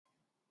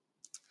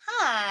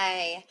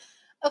Hi.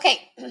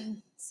 Okay,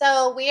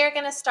 so we are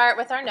going to start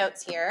with our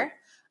notes here.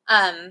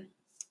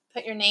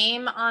 Put your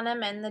name on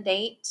them and the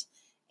date,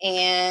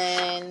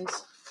 and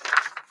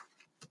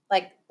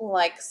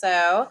like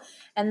so.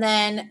 And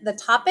then the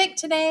topic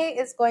today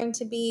is going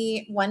to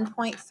be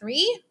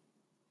 1.3,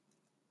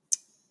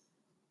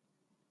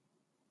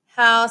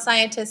 how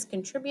scientists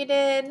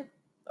contributed,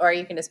 or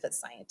you can just put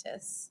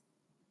scientists.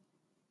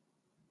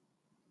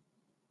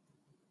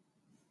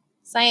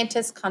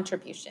 Scientists'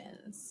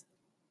 contributions.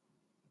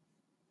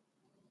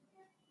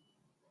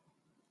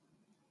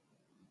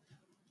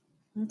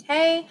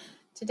 Okay,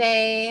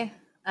 today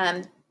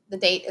the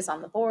date is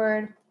on the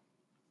board.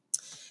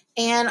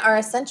 And our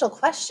essential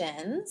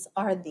questions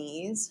are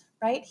these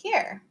right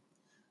here.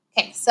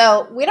 Okay,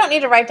 so we don't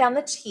need to write down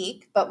the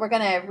cheek, but we're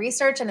going to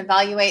research and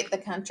evaluate the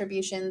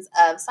contributions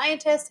of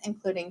scientists,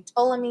 including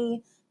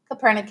Ptolemy,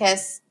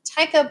 Copernicus,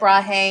 Tycho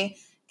Brahe,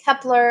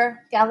 Kepler,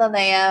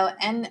 Galileo,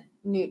 and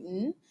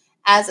Newton,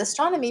 as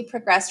astronomy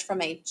progressed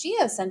from a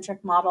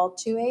geocentric model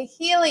to a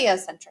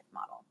heliocentric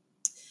model.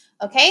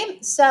 Okay,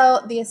 so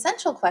the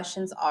essential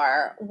questions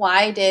are,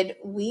 why did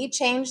we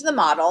change the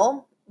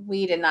model?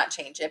 We did not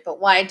change it, but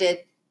why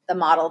did the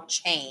model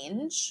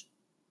change?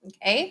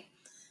 Okay.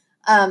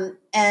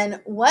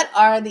 And what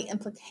are the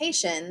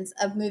implications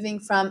of moving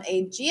from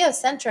a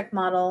geocentric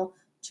model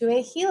to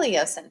a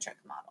heliocentric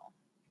model?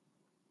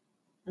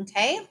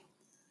 Okay.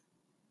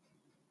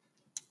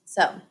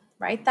 So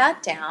write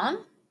that down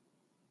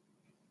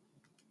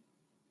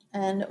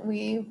and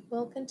we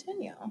will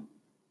continue.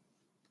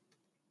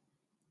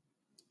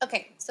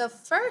 Okay, so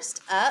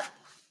first up,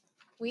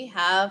 we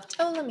have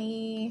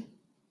Ptolemy.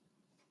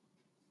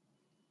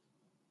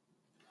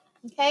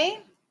 Okay.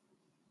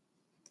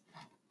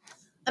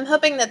 I'm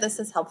hoping that this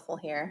is helpful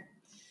here.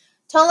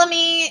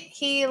 Ptolemy,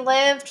 he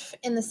lived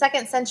in the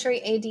 2nd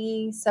century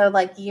AD, so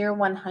like year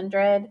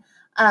 100.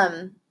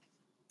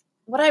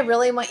 What I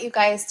really want you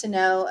guys to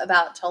know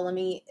about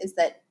Ptolemy is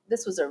that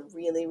this was a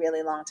really,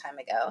 really long time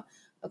ago.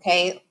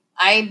 Okay,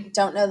 I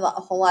don't know a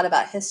whole lot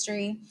about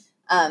history,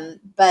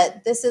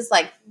 but this is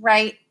like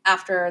right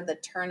after the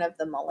turn of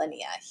the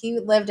millennia. He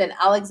lived in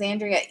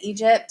Alexandria,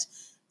 Egypt.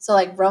 So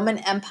like Roman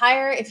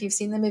Empire, if you've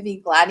seen the movie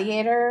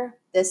Gladiator,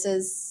 this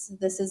is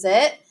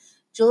it.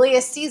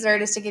 Julius Caesar,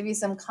 just to give you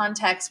some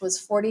context, was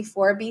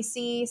 44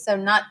 BC, so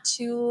not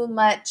too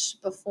much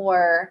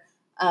before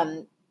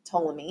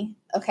Ptolemy,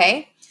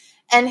 okay?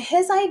 And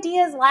his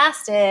ideas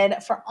lasted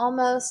for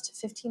almost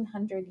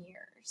 1,500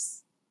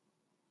 years,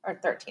 or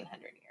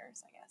 1,300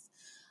 years, I guess,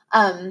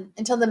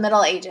 until the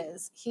Middle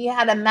Ages. He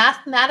had a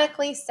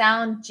mathematically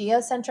sound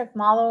geocentric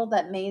model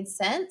that made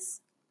sense.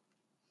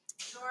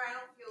 Sorry, I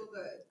don't feel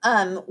good.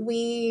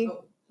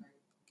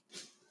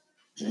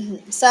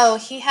 So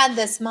he had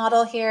this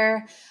model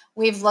here.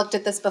 We've looked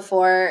at this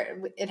before.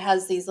 It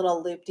has these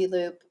little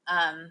loop-de-loop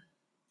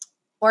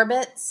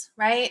orbits,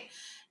 right?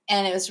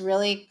 And it was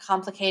really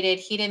complicated.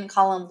 He didn't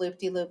call them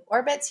loop-de-loop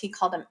orbits. He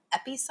called them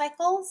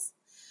epicycles.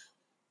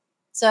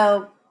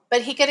 So,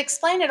 but he could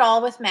explain it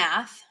all with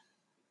math.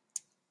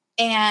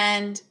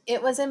 And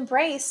it was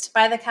embraced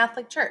by the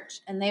Catholic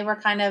Church. And they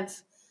were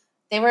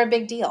a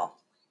big deal,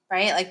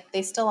 right? Like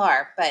they still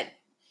are. But,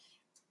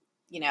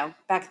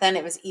 back then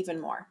it was even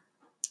more.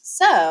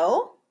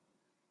 So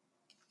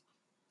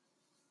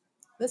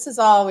this is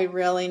all we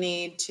really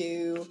need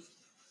to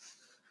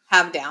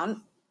have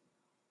down.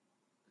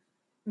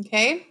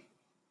 Okay.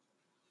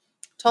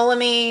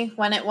 Ptolemy,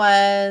 when it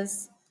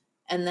was,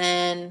 and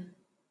then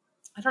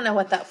I don't know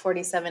what that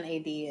 47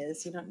 AD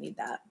is. You don't need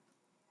that.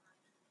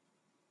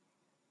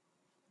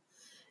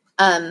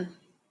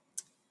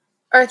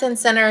 Earth and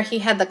center, he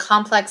had the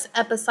complex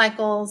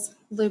epicycles,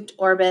 looped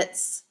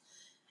orbits,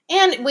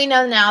 and we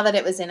know now that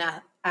it was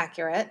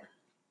inaccurate,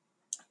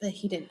 but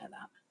he didn't know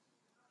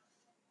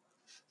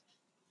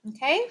that.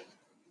 Okay.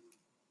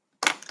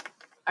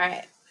 All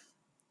right.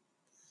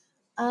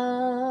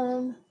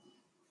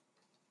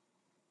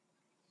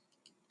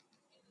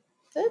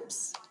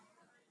 Oops.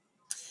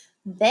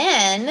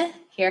 Then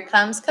here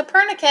comes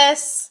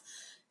Copernicus.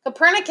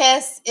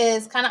 Copernicus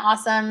is kind of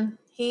awesome.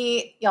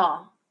 The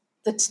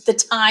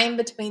time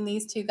between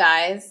these two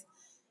guys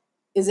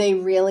is a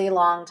really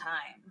long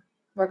time.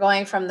 We're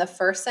going from the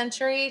 1st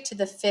century to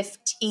the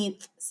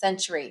 15th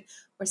century.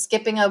 We're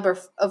skipping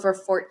over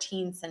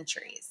 14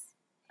 centuries.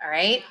 All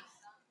right.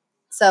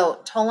 So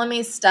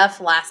Ptolemy's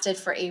stuff lasted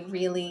for a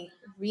really,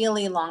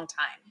 really long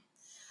time.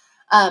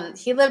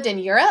 He lived in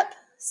Europe.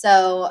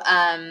 So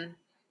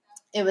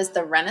it was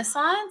the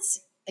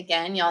Renaissance.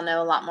 Again, y'all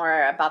know a lot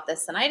more about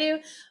this than I do.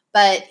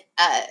 But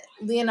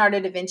Leonardo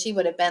da Vinci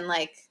would have been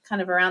like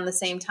kind of around the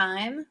same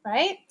time,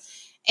 right?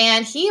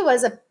 And he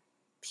was a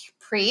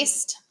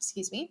priest,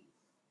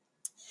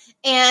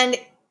 and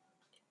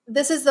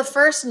this is the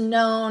first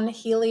known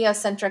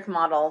heliocentric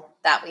model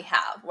that we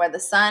have, where the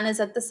sun is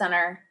at the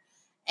center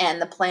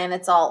and the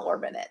planets all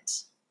orbit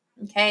it.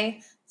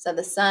 Okay, so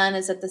the sun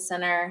is at the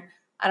center.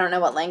 I don't know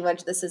what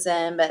language this is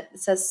in, but it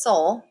says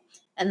Sol,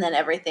 and then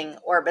everything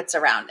orbits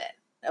around it.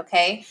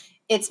 Okay,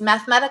 It's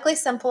mathematically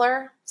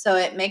simpler, so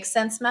it makes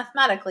sense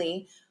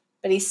mathematically,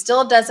 but he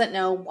still doesn't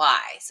know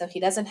why, so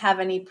he doesn't have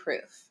any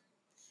proof.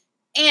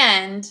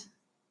 And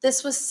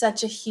this was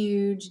such a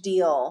huge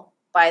deal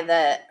by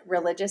the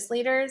religious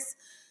leaders.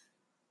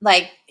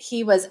 Like,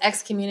 he was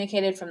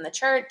excommunicated from the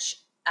church.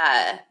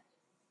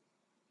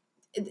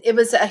 It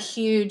was a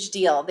huge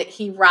deal that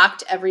he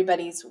rocked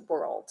everybody's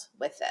world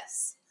with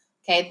this.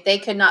 Okay, they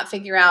could not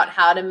figure out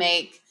how to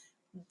make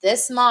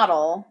this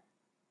model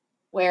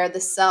where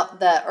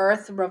the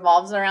earth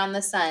revolves around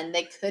the sun.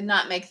 They could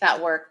not make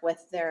that work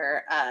with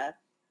the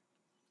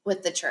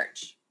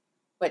church,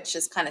 which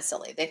is kind of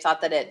silly. They thought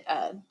that it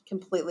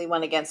completely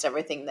went against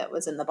everything that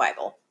was in the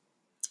Bible.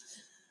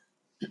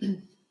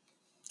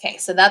 Okay,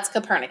 so that's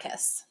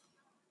Copernicus.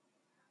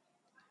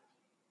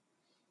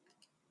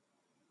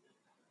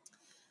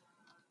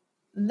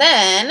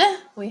 Then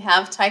we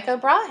have Tycho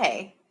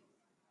Brahe.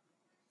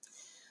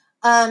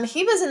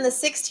 He was in the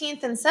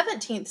 16th and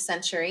 17th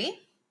century.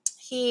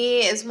 He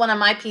is one of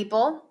my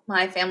people.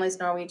 My family's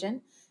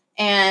Norwegian.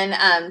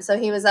 And so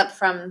he was up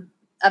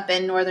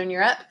in Northern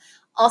Europe,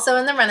 also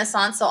in the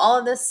Renaissance. So all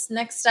of this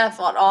next stuff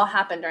all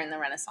happened during the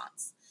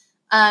Renaissance.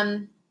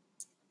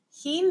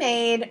 He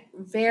made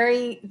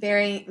very,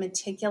 very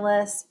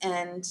meticulous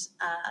and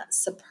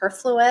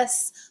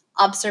superfluous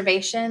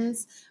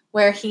observations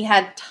where he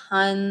had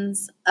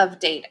tons of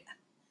data.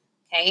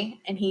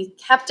 Okay. And he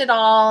kept it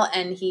all,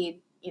 and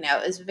he,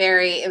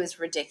 it was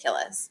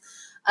ridiculous.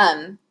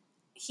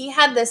 He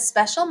had this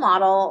special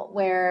model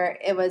where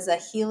it was a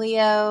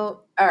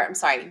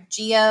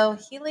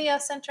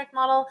geoheliocentric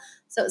model.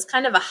 So it was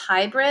kind of a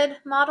hybrid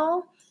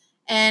model.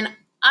 And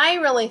I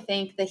really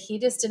think that he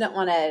just didn't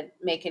want to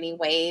make any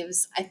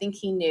waves. I think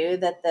he knew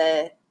that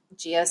the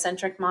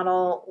geocentric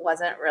model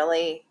wasn't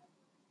really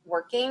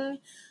working.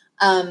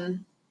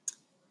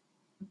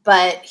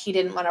 But he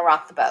didn't want to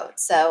rock the boat.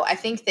 So I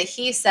think that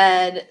he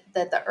said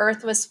that the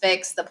earth was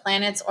fixed, the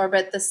planets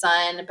orbit the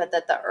sun, but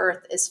that the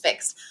earth is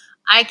fixed.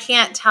 I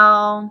can't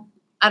tell.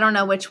 I don't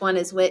know which one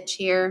is which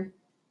here.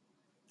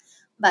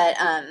 But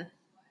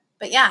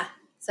yeah,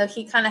 so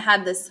he kind of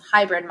had this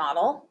hybrid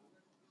model.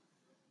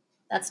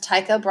 That's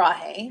Tycho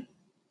Brahe.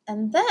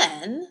 And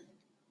then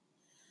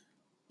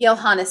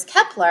Johannes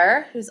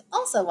Kepler, who's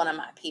also one of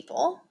my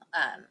people.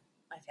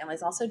 My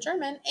family's also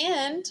German,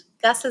 and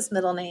Gus's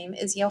middle name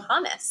is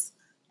Johannes,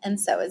 and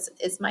so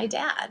is my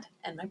dad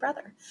and my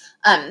brother.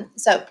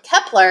 So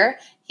Kepler,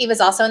 he was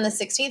also in the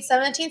 16th,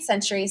 17th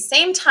century,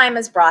 same time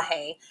as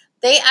Brahe.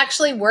 They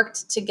actually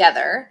worked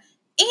together,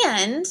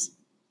 and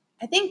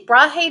I think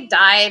Brahe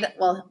died.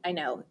 Well, I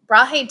know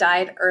Brahe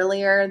died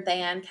earlier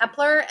than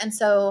Kepler, and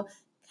so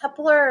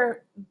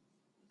Kepler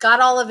got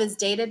all of his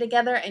data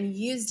together and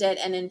used it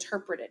and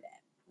interpreted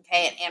it,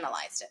 okay, and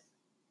analyzed it.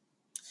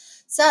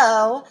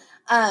 So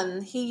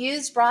he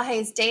used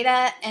Brahe's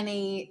data, and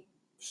he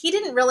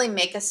didn't really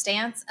make a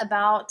stance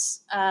about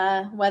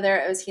whether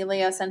it was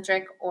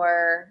heliocentric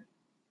or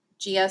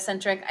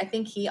geocentric. I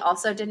think he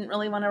also didn't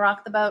really want to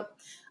rock the boat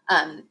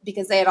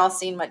because they had all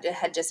seen what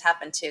had just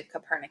happened to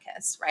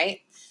Copernicus,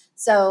 right?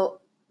 So,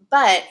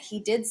 but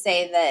he did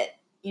say that,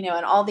 in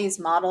all these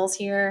models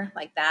here,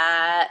 like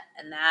that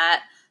and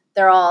that,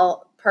 they're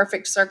all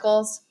perfect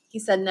circles. He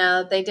said,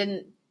 no, they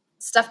didn't.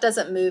 Stuff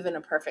doesn't move in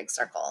a perfect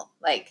circle.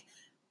 Like,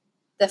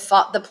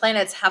 the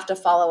planets have to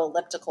follow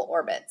elliptical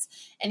orbits.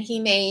 And he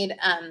made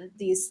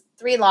these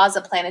 3 laws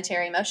of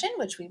planetary motion,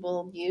 which we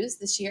will use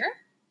this year.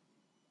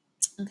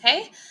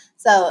 Okay,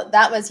 so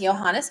that was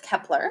Johannes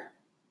Kepler.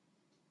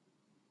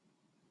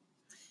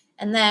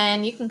 And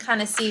then you can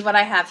kind of see what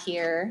I have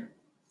here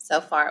so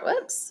far.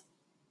 Whoops.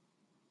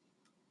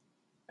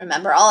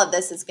 Remember, all of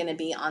this is going to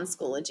be on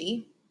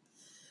Schoology.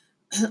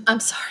 I'm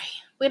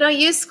sorry. We don't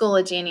use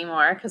Schoology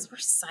anymore because we're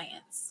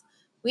science.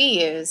 We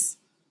use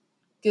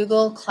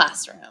Google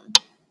Classroom.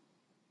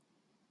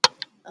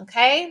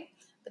 Okay,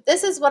 but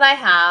this is what I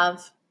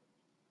have.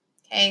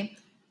 Okay,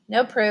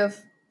 no proof,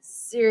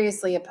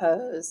 seriously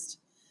opposed.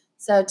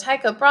 So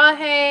Tycho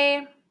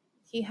Brahe,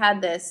 he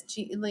had this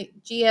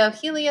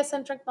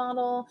geoheliocentric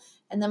model,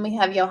 and then we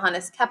have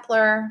Johannes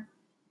Kepler.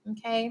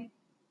 Okay,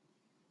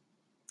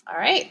 all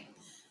right.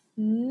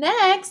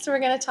 Next, we're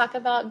going to talk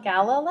about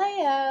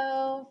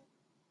Galileo.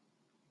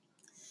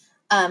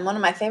 One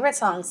of my favorite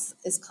songs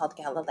is called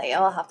Galileo.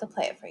 I'll have to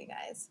play it for you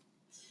guys.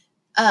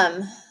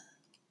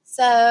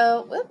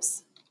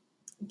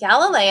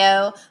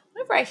 Galileo,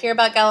 whenever I hear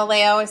about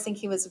Galileo, I always think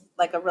he was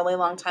like a really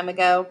long time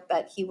ago,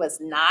 but he was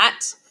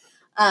not.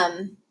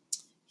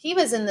 He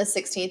was in the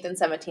 16th and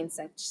 17th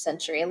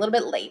century, a little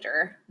bit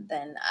later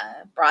than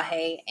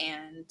Brahe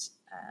and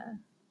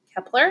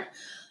Kepler.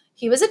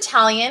 He was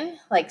Italian,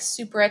 like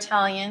super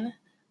Italian.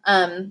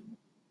 I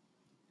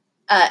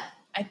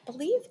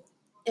believe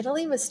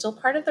Italy was still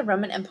part of the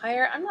Roman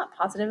Empire. I'm not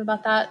positive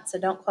about that, so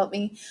don't quote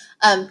me.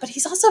 But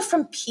he's also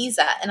from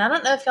Pisa, and I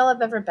don't know if y'all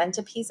have ever been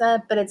to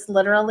Pisa, but it's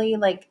literally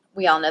like,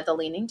 we all know the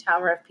Leaning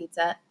Tower of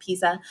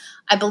Pisa.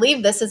 I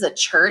believe this is a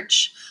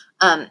church.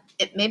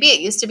 Maybe it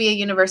used to be a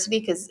university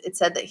because it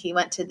said that he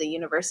went to the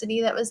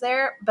university that was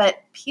there. But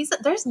Pisa,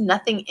 there's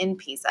nothing in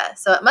Pisa,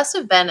 so it must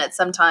have been at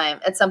some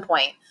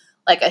point,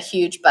 like a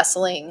huge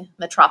bustling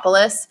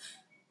metropolis.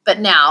 But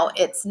now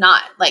it's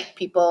not. Like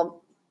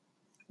people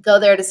go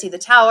there to see the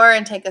tower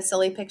and take a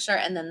silly picture,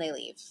 and then they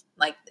leave.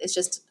 Like it's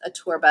just a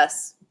tour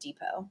bus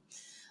depot.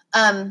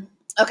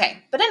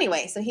 Okay, but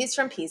anyway, so he's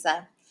from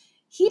Pisa.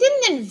 He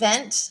didn't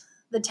invent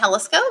the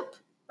telescope,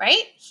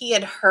 right? He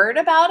had heard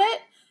about it,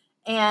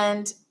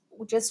 and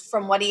just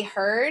from what he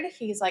heard,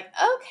 he's like,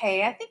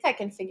 okay, I think I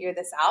can figure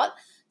this out.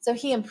 So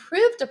he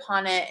improved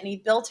upon it and he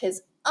built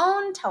his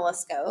own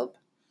telescope.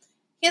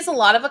 He has a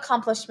lot of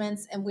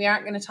accomplishments, and we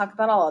aren't going to talk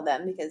about all of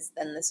them because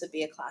then this would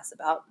be a class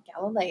about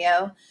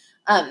Galileo.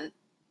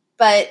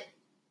 But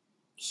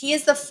he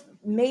is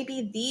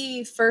maybe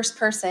the first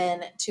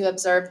person to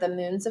observe the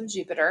moons of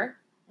Jupiter.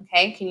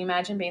 Okay, can you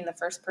imagine being the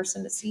first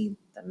person to see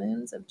the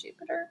moons of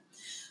Jupiter?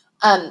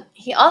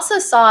 He also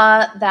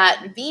saw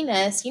that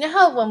Venus, you know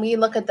how when we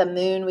look at the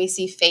moon, we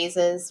see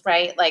phases,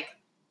 right? Like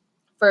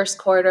first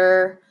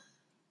quarter,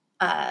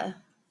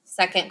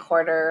 second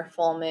quarter,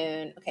 full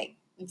moon. Okay,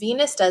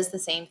 Venus does the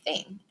same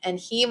thing. And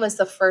he was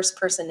the first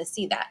person to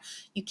see that.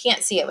 You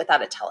can't see it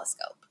without a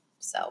telescope.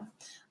 So,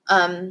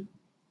 and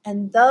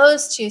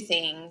those two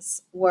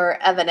things were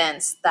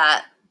evidence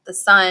that the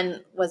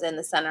sun was in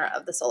the center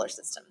of the solar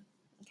system.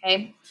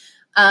 Okay.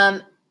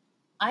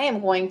 I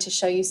am going to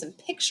show you some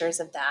pictures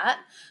of that.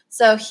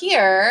 So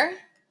here,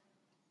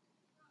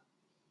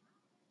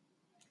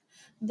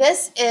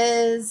 this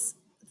is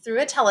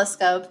through a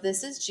telescope.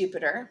 This is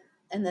Jupiter.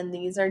 And then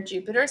these are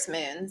Jupiter's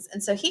moons.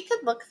 And so he could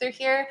look through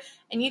here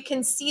and you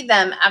can see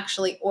them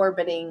actually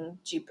orbiting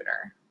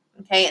Jupiter.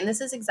 Okay. And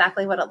this is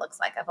exactly what it looks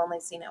like. I've only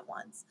seen it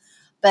once,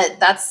 but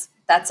that's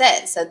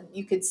it. So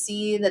you could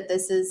see that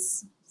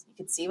you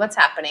could see what's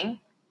happening.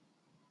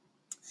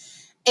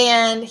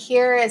 And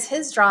here is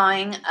his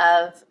drawing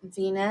of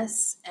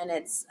Venus and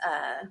its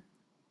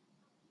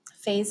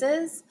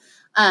phases,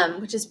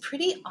 which is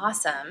pretty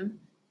awesome.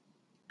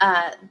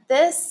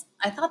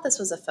 I thought this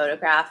was a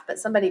photograph, but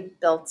somebody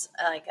built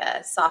like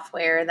a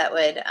software that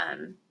would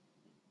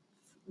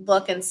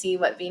look and see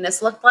what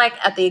Venus looked like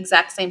at the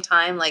exact same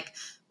time, like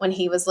when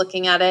he was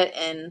looking at it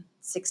in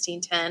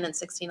 1610 and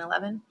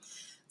 1611.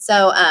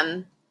 So,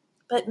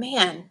 but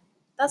man,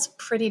 that's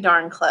pretty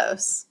darn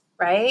close,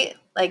 right?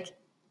 Like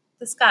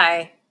this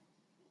guy,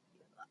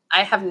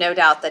 I have no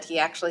doubt that he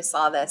actually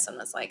saw this and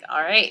was like, all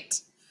right,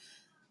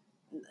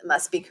 it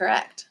must be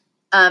correct.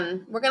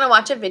 We're going to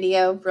watch a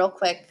video real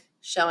quick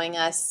showing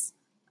us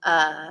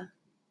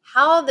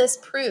how this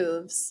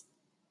proves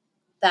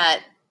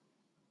that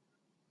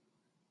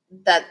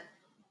the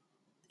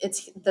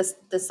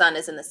sun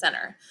is in the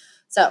center.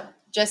 So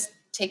just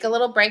take a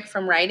little break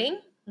from writing.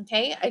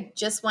 Okay, I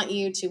just want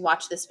you to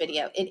watch this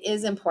video. It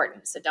is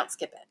important, so don't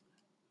skip it.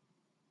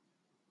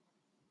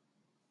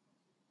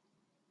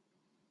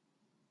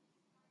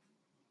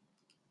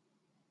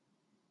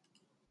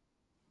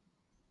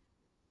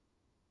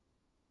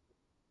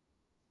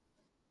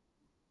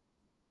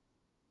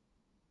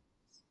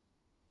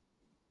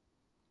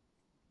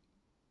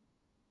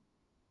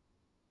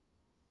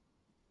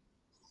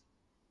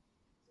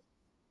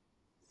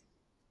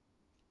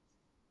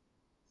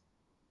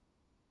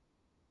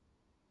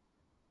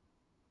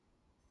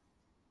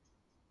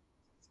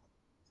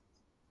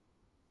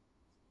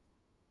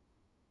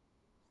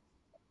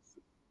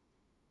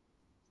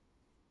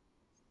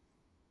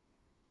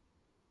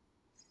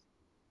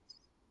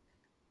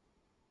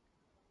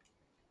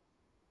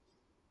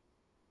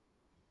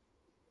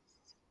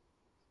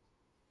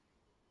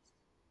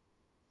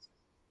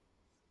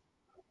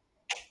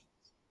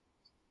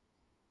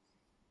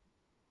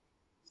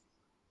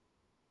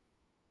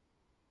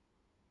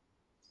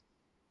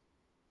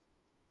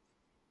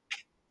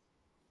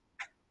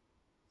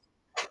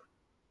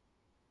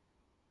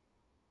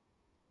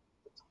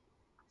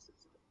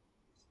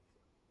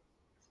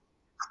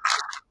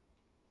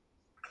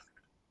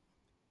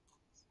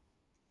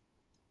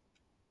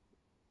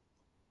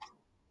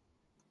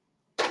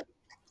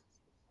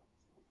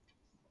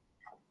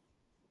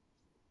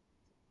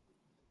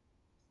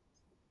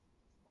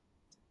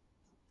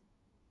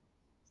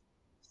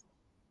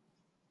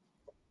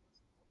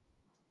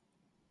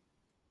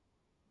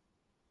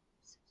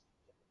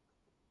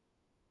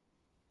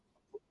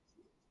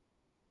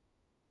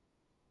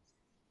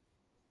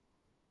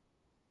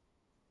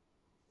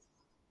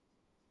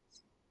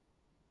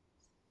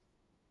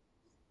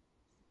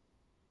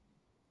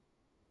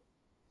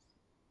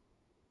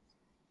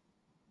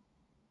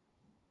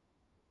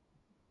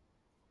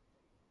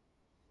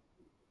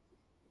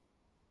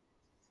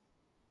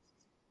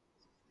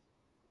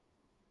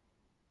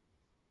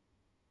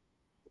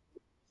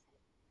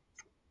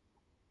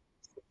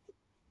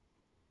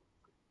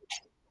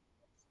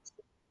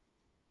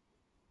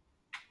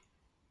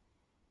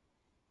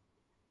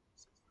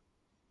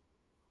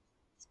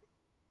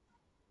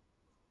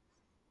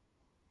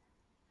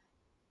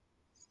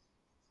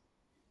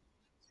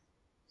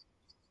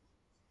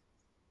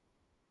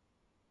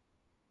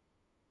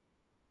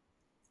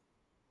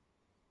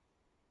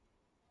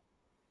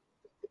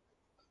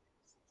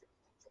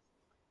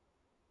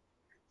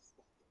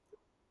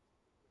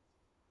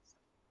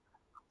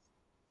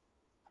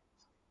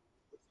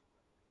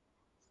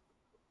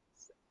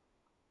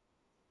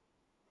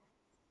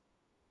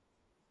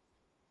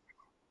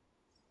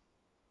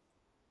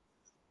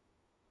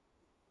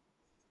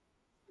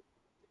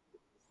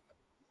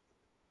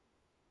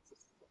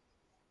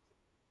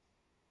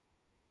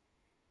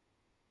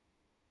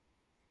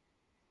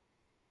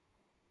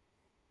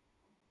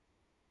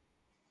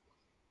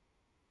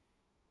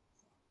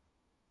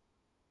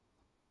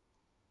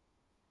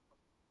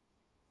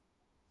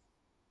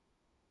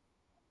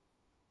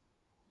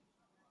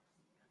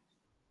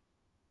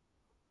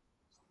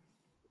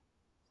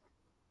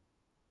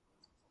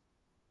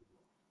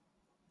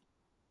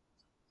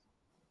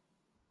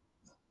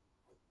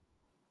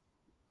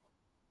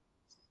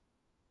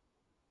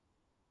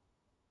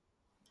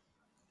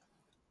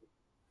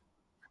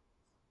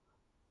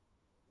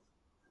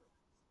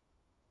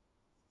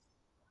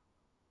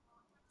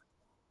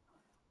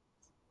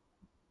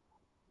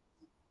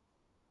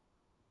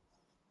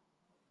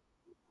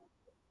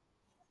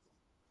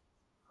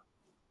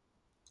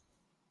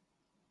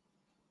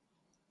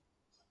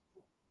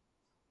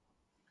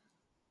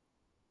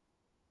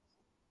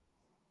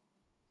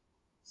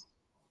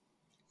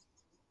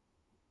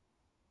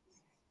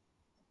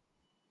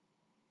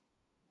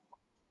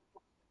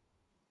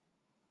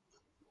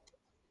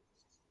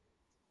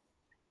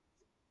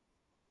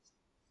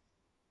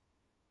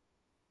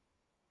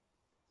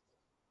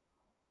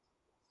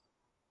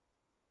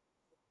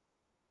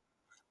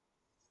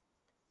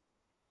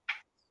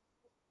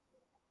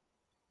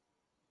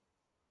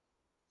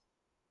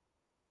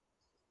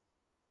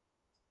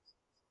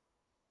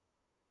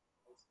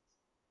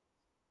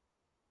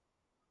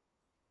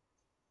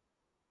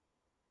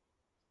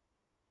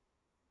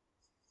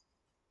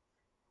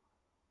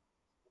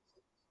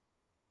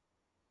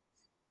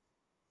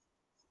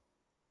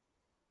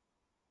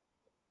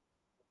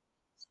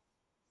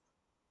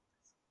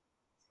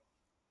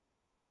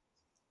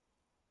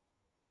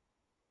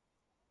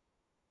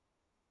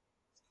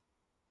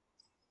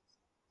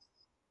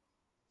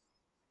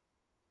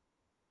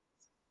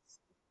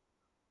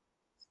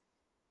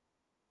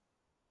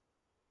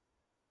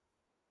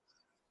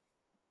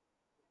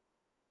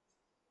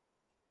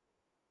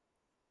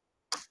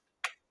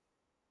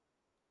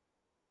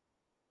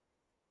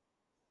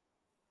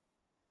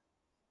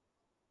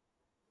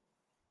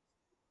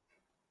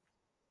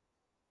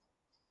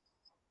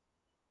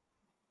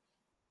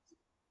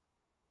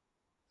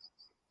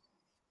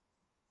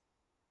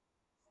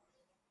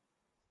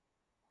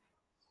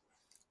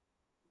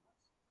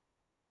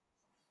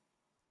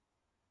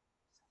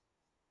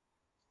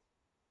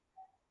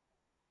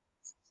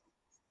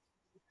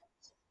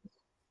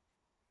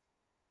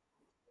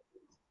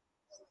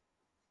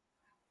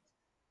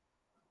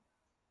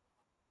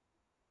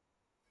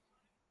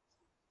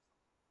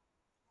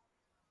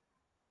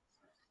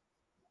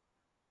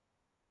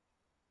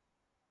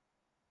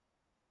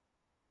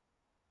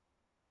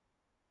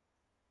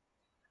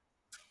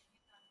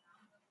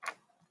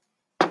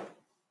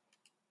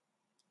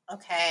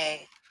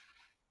 Okay.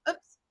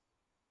 Oops.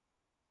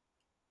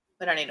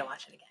 We don't need to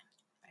watch it again.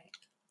 Right.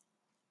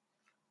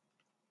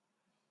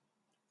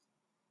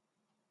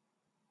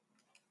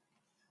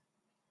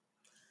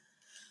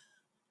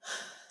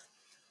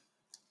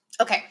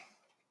 Okay.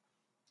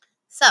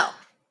 So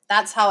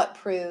that's how it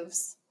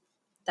proves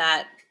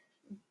that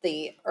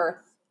the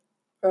Earth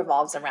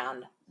revolves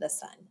around the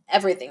sun.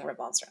 Everything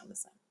revolves around the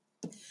sun.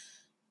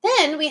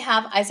 Then we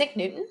have Isaac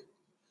Newton.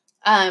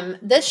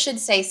 This should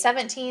say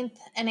 17th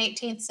and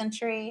 18th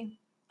century.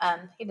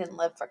 He didn't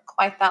live for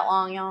quite that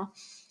long, y'all.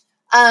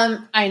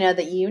 I know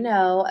that you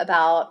know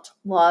about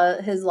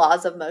his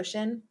laws of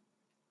motion.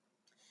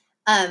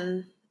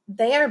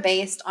 They are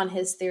based on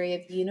his theory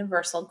of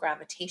universal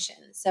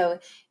gravitation. So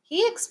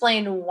he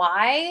explained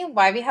why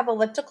we have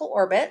elliptical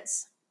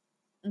orbits.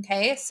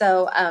 Okay,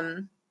 so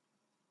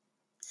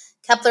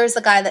Kepler is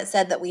the guy that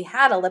said that we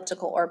had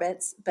elliptical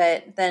orbits,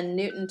 but then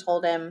Newton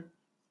told him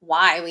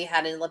why we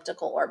had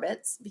elliptical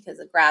orbits because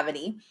of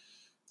gravity.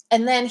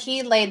 And then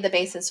he laid the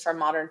basis for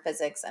modern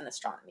physics and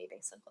astronomy,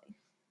 basically.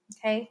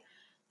 Okay,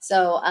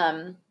 so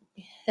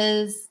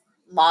his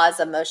laws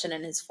of motion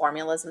and his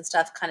formulas and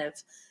stuff kind of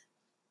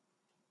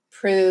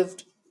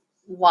proved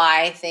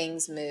why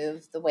things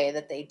move the way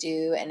that they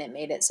do, and it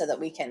made it so that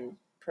we can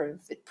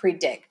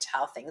predict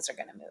how things are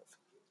going to move.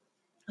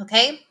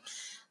 Okay,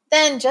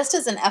 then just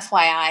as an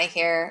FYI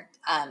here,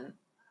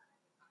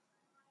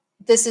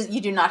 this is, you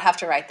do not have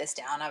to write this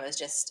down. I was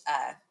just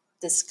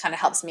this kind of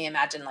helps me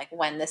imagine like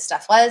when this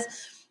stuff was.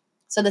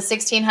 So the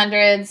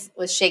 1600s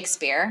was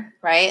Shakespeare,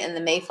 right? And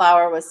the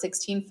Mayflower was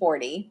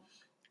 1640.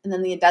 And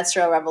then the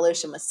Industrial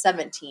Revolution was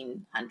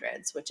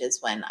 1700s, which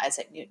is when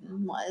Isaac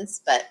Newton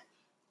was. But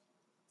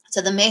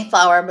so the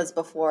Mayflower was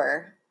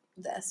before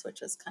this,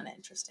 which was kind of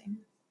interesting.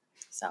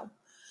 So,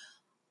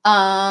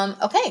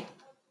 okay.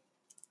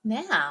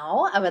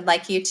 Now I would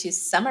like you to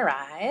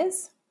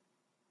summarize.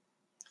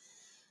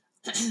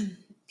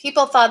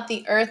 People thought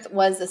the Earth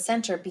was the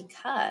center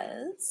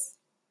because,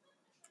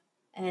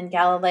 and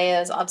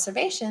Galileo's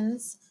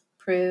observations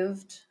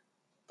proved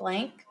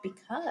blank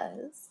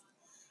because.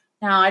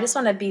 Now, I just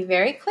want to be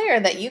very clear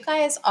that you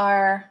guys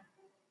are,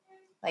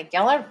 like,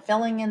 y'all are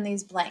filling in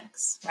these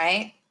blanks,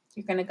 right?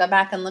 You're going to go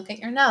back and look at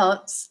your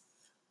notes.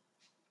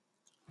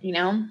 You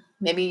know,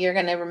 maybe you're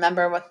going to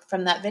remember what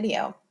from that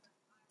video.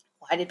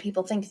 Why did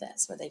people think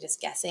this? Were they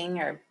just guessing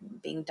or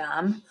being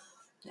dumb?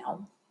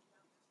 No.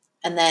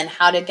 And then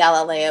how did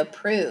Galileo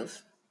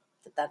prove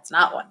that that's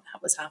not what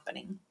was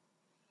happening?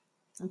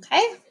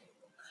 Okay.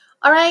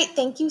 All right.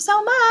 Thank you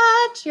so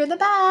much. You're the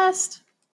best.